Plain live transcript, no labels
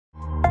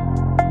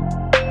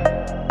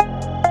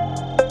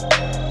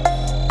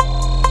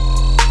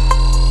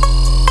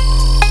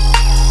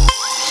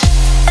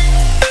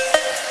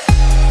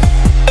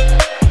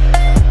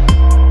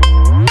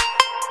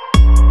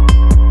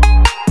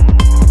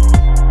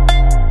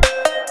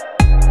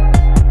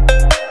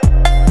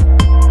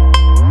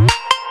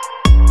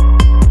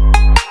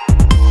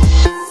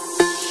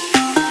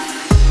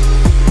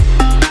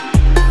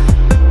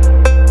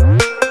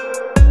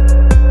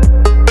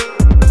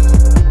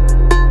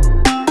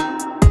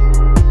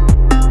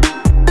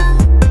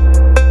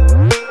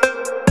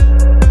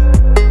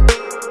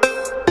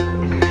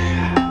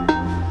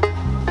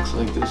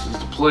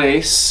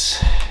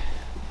face.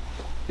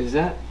 Is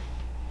that?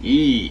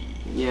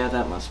 Yeah,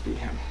 that must be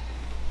him.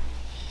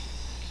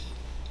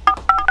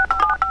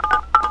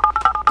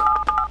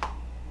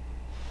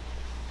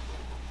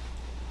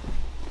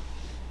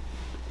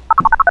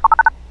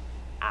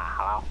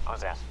 Hello?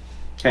 Who's this?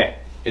 Hey,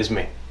 it's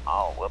me.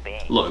 Oh, will be.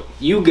 Look,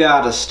 you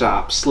gotta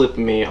stop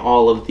slipping me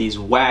all of these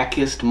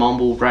wackest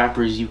mumble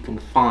rappers you can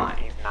find.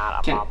 He's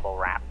not a mumble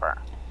rapper.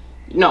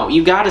 No,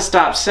 you gotta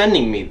stop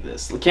sending me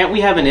this. Can't we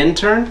have an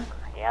intern?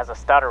 He has a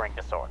stuttering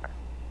disorder.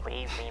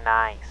 Please be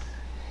nice.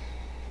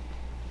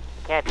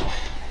 Can't do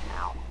anything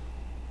now.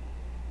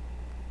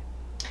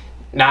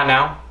 Not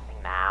now.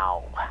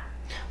 Now.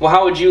 Well,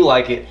 how would you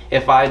like it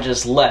if I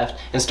just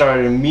left and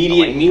started an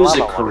immediate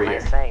music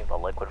career?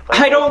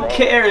 I don't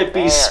care if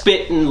he's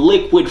spitting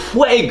liquid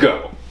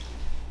fuego.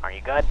 Are you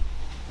good?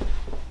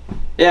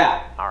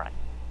 Yeah. Alright.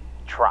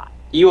 Try.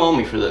 You owe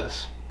me for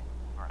this.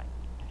 Alright.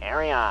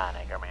 Carry on,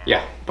 Anchorman.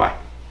 Yeah, bye.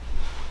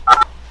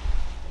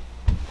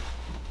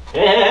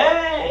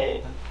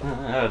 Hey!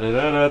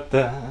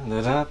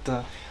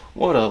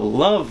 What a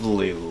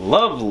lovely,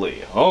 lovely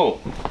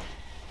home.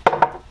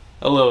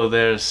 Hello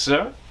there,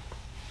 sir.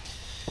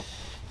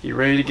 You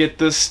ready to get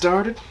this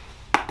started?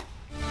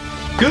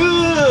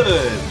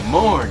 Good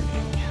morning.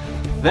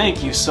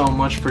 Thank you so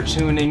much for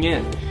tuning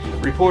in.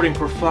 Reporting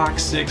for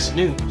Fox 6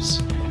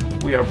 News.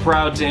 We are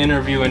proud to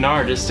interview an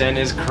artist and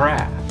his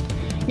craft.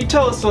 Can you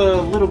tell us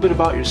a little bit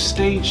about your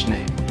stage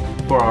name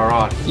for our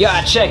audience?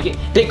 Yeah, check it.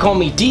 They call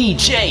me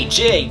DJ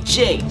J.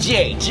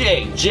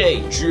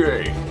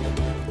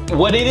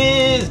 What it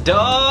is,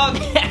 dog?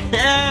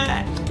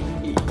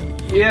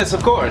 Yes,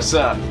 of course.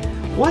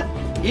 What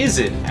is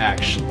it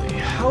actually?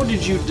 How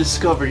did you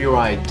discover your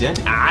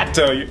identity? I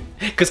tell you,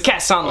 cause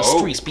cats on the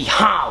streets be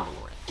hollering.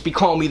 Be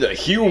calling me the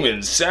human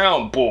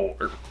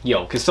soundboard.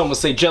 Yo, can someone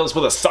say jealous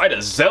with a side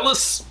of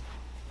zealous?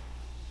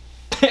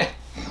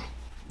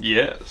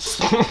 Yes.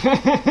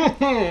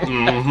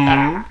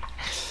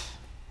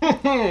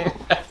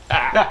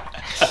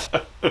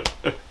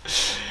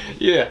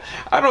 Yeah,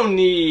 I don't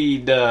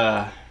need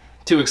to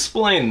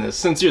explain this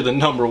since you're the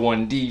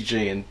 #1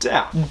 DJ in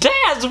town.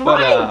 That's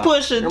right,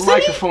 Pusha T. Your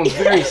microphone's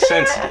very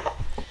sensitive.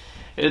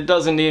 It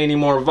doesn't need any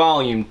more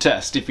volume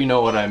test, if you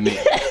know what I mean.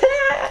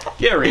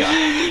 Carry on.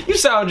 You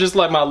sound just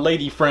like my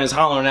lady friends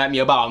hollering at me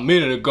about a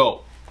minute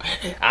ago.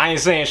 I ain't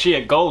saying she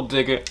a gold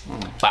digger,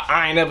 but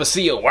I ain't ever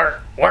see her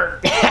work.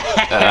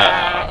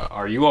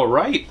 Are you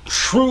alright?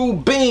 True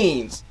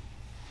beans.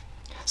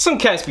 Some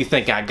cats be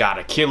thinking I got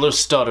a killer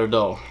stutter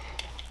though.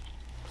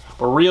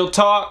 But real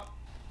talk,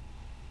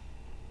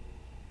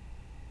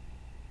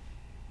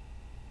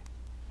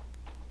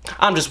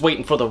 I'm just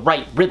waiting for the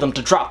right rhythm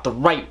to drop the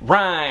right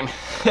rhyme.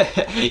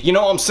 You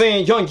know what I'm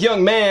saying,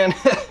 young man?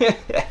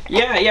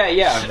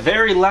 Yeah,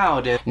 very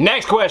loud.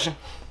 Next question.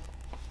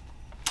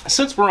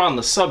 Since we're on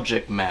the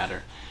subject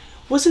matter,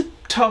 was it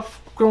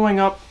tough growing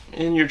up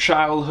in your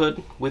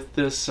childhood with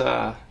this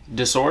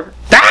disorder?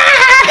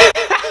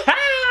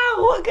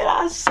 What can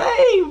I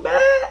say,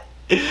 man?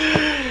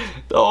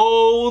 The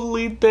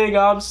only thing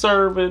I'm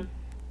serving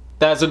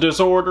that's a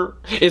disorder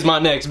is my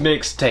next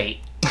mixtape.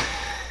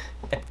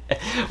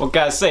 What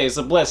can I say? It's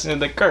a blessing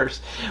and a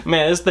curse.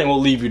 Man, this thing will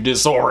leave you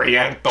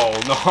disoriented.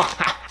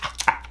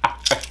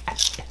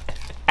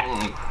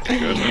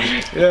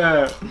 Goodness.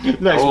 Yeah.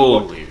 Next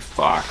Holy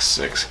Fox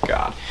 6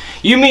 God.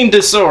 You mean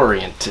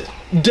disoriented?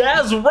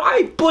 That's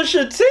right,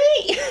 Pusha T.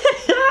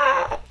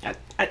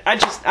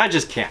 I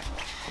just can't.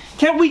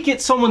 Can't we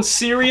get someone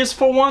serious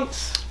for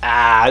once?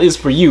 This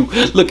for you.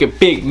 Look at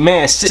big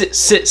man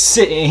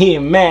sitting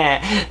here,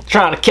 man,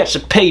 trying to catch a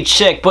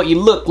paycheck, but you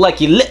look like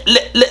you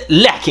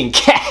lacking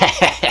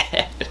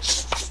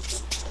cash.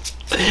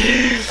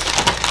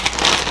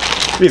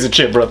 He's a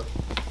chip, brother.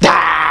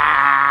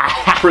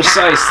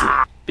 Precisely.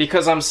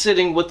 Because I'm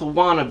sitting with a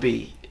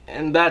wannabe,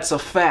 and that's a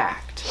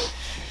fact.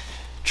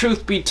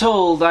 Truth be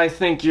told, I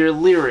think your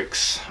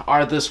lyrics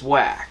are this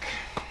whack.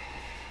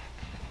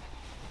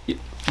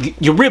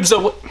 Your ribs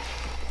are what?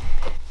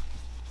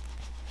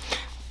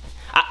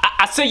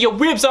 I say your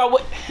ribs are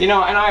what? You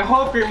know, and I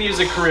hope your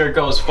music career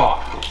goes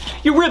far.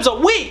 Your ribs are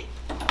weak.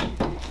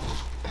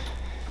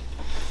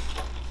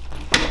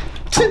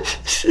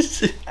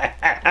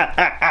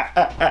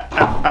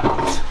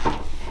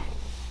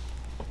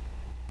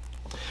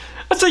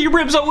 I say your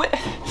ribs are wet.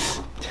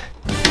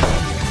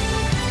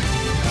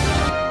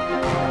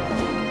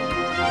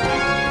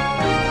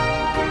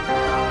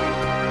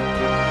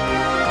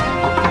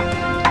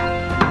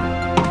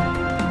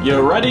 You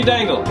ready,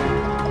 Dangle?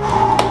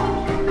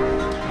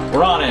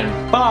 We're on in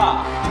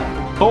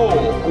 5, 4,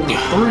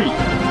 3,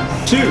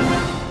 2,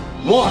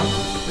 1.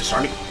 We're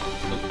starting.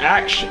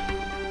 Action.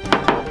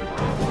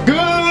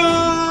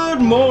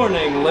 Good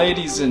morning,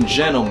 ladies and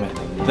gentlemen.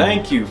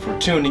 Thank you for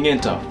tuning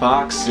into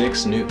Fox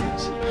 6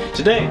 News.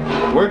 Today,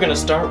 we're gonna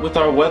start with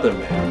our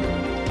weatherman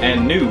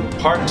and new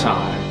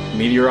part-time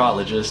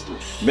meteorologist,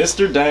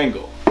 Mr.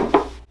 Dangle.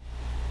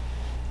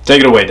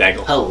 Take it away,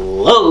 Dangle.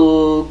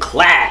 Hello,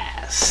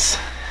 class.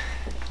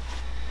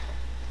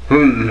 Hey,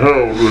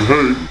 howdy,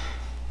 hey.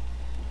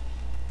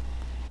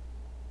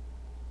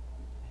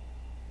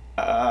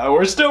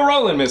 We're still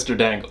rolling, Mr.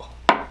 Dangle.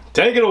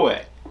 Take it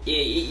away.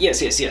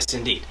 Yes,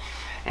 indeed.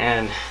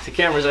 And the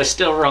cameras are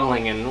still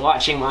rolling and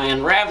watching my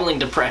unraveling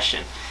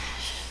depression.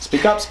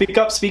 Speak up, speak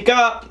up, speak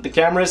up! The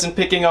camera isn't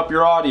picking up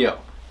your audio.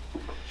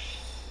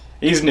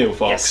 He's new,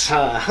 folks.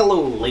 Yes,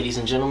 hello ladies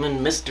and gentlemen,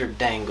 Mr.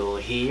 Dangle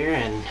here,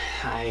 and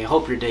I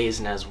hope your day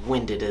isn't as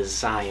winded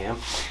as I am.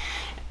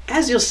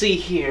 As you'll see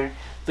here,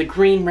 the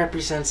green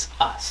represents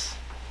us.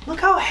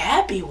 Look how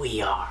happy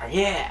we are,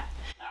 yeah.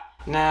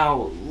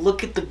 Now,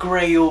 look at the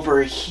gray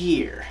over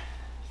here.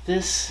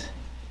 This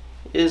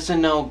is a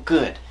no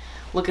good.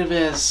 Look at it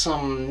as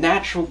some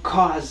natural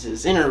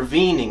causes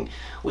intervening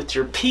with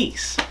your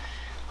peace.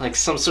 Like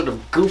some sort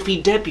of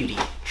goofy deputy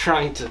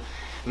trying to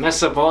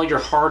mess up all your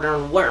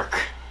hard-earned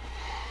work.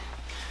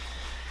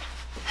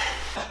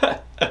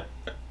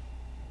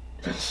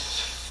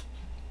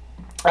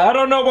 I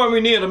don't know why we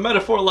need a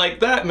metaphor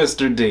like that,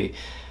 Mr. D.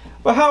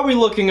 But how are we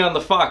looking on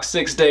the Fox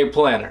 6-day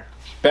planner?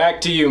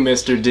 Back to you,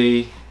 Mr.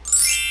 D.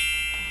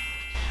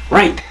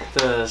 Right,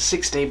 the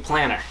 6-day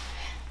planner.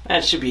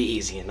 That should be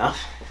easy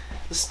enough.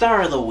 The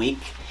start of the week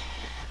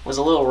was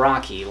a little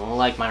rocky,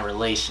 like my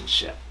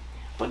relationship.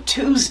 But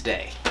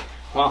Tuesday,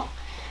 well,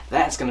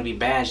 that's going to be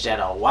badged at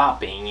a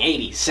whopping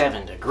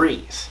 87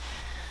 degrees.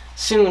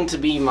 Soon to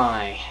be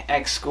my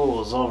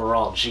ex-school's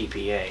overall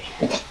GPA.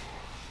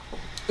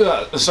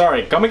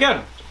 Sorry, come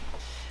again.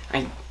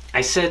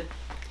 I said,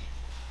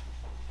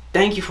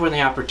 thank you for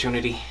the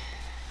opportunity,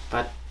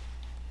 but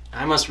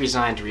I must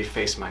resign to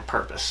reface my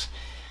purpose.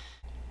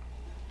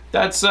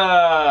 That's,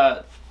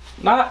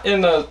 not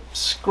in the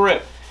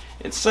script.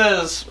 It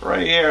says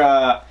right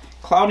here,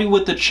 cloudy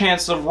with the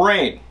chance of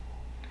rain.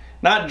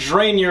 Not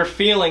drain your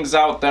feelings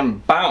out, then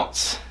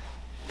bounce.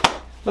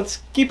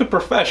 Let's keep it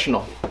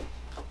professional.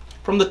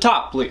 From the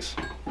top, please.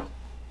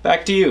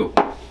 Back to you.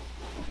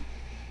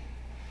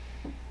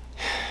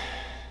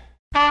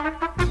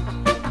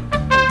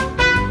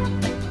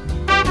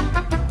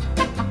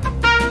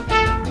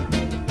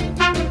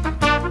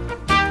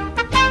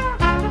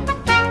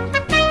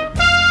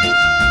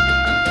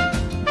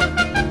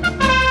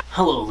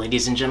 Hello,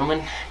 ladies and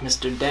gentlemen,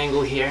 Mr.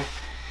 Dangle here,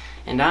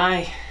 and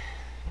I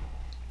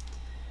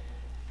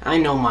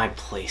know my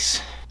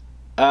place.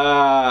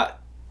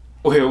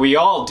 We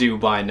all do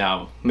by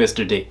now,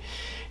 Mr. D.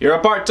 You're a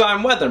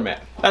part-time weatherman.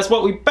 That's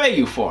what we pay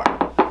you for.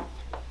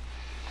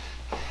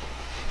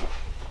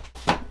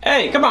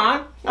 Hey, come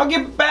on. Now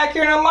get back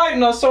here and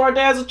enlighten us so our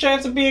day has a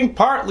chance of being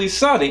partly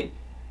sunny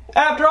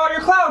after all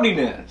your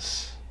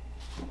cloudiness.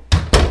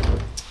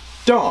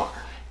 Darn.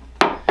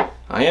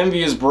 I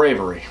envy his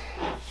bravery.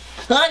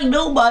 I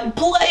know my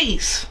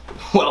place!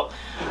 Well,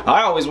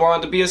 I always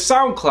wanted to be a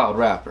SoundCloud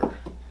rapper.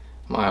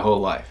 My whole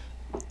life.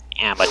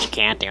 Yeah, but you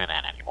can't do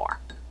that anymore.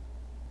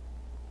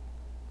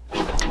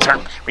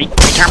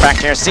 Return back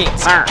to your seat,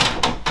 sir.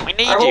 We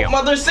need you. I hope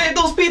Mother saved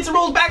those pizza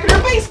rolls back in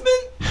her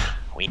basement.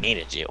 We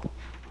needed you.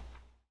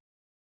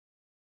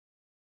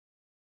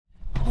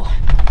 Oh,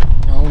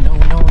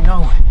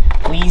 no.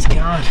 Please,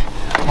 God.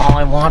 All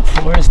I want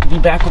for is to be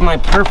back with my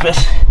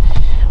purpose.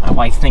 My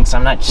wife thinks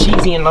I'm not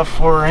cheesy enough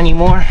for her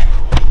anymore.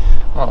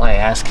 All I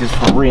ask is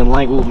for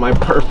realignment with my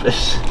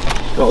purpose.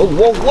 Oh,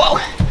 whoa!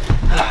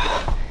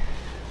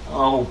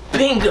 Oh,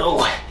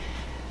 bingo!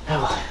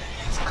 Oh,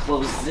 let's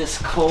close this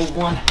cold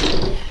one.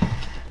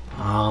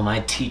 Oh,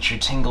 my teacher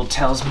Tingle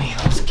tells me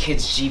those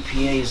kids'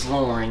 GPA is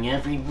lowering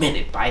every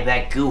minute by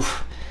that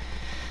goof.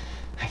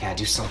 I gotta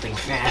do something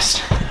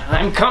fast.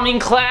 I'm coming,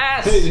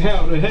 class!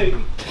 Hey.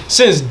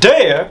 Since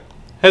Dare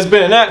has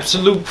been an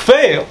absolute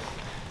fail,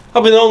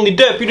 I've been the only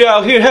deputy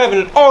out here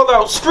having an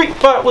all-out street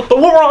fight with the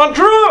war on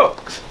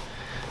drugs.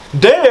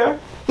 Dare?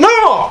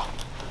 No!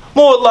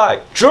 More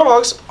like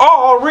drugs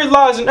all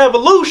realizing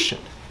evolution.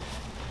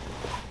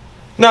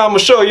 Now I'm gonna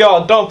show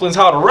y'all dumplings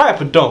how to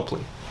wrap a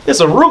dumpling. It's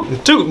a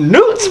rootin' tootin'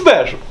 newt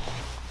special.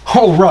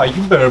 Alright,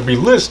 you better be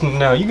listening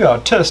now. You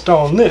got a test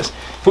on this.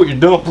 Put your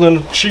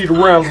dumpling sheet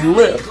around the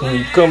left when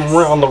you come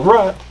around the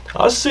right.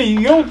 I see you.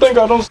 You don't think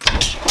I don't...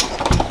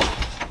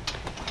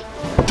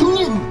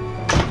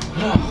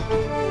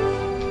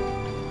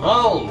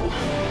 Oh,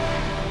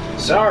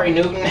 sorry,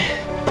 Newton.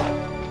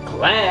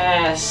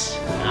 Class,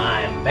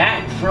 I'm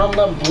back from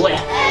the blip.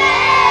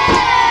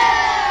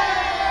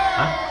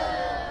 Huh?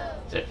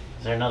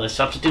 Is there another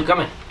substitute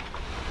coming?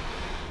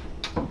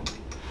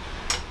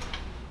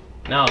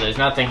 No, there's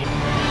nothing.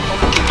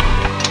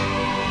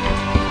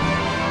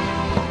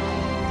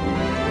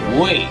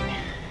 Wait,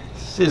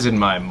 this isn't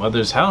my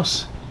mother's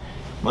house.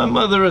 My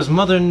mother is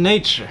Mother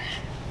Nature.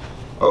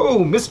 Oh,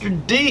 Mr.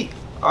 D.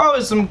 Oh,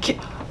 some kid.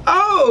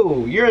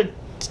 Oh, you're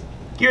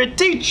a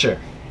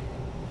teacher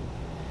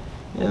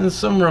in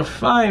some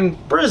refined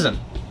prison.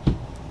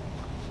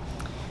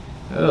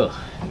 Oh,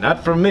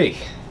 not for me.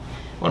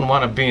 Wouldn't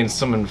want to be in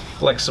some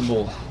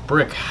inflexible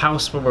brick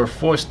house where we're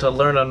forced to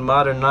learn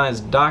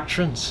unmodernized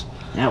doctrines.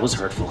 That was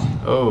hurtful.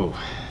 Oh.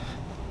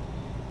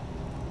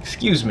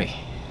 Excuse me.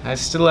 I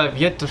still have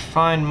yet to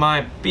find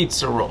my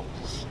pizza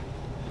rolls.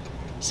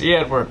 See you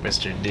at work,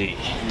 Mr. D.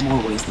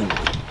 More ways than one.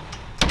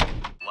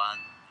 One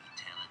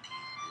eternity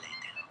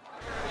later.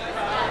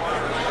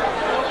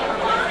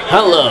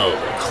 Hello,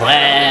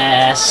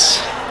 class.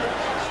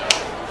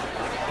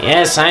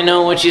 Yes, I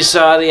know what you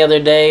saw the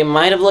other day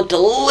might have looked a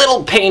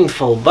little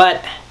painful,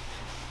 but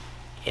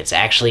it's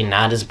actually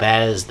not as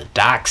bad as the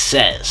doc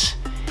says.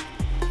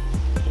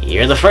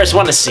 You're the first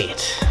one to see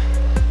it.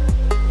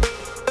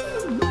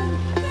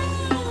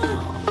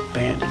 Oh,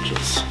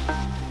 bandages.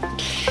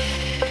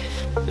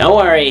 Don't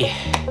worry.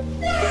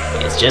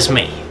 It's just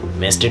me,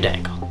 Mr.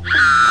 Dangle.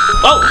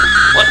 Whoa!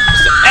 What?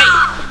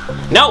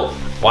 Hey! No!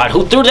 What?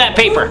 Who threw that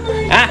paper?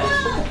 Huh?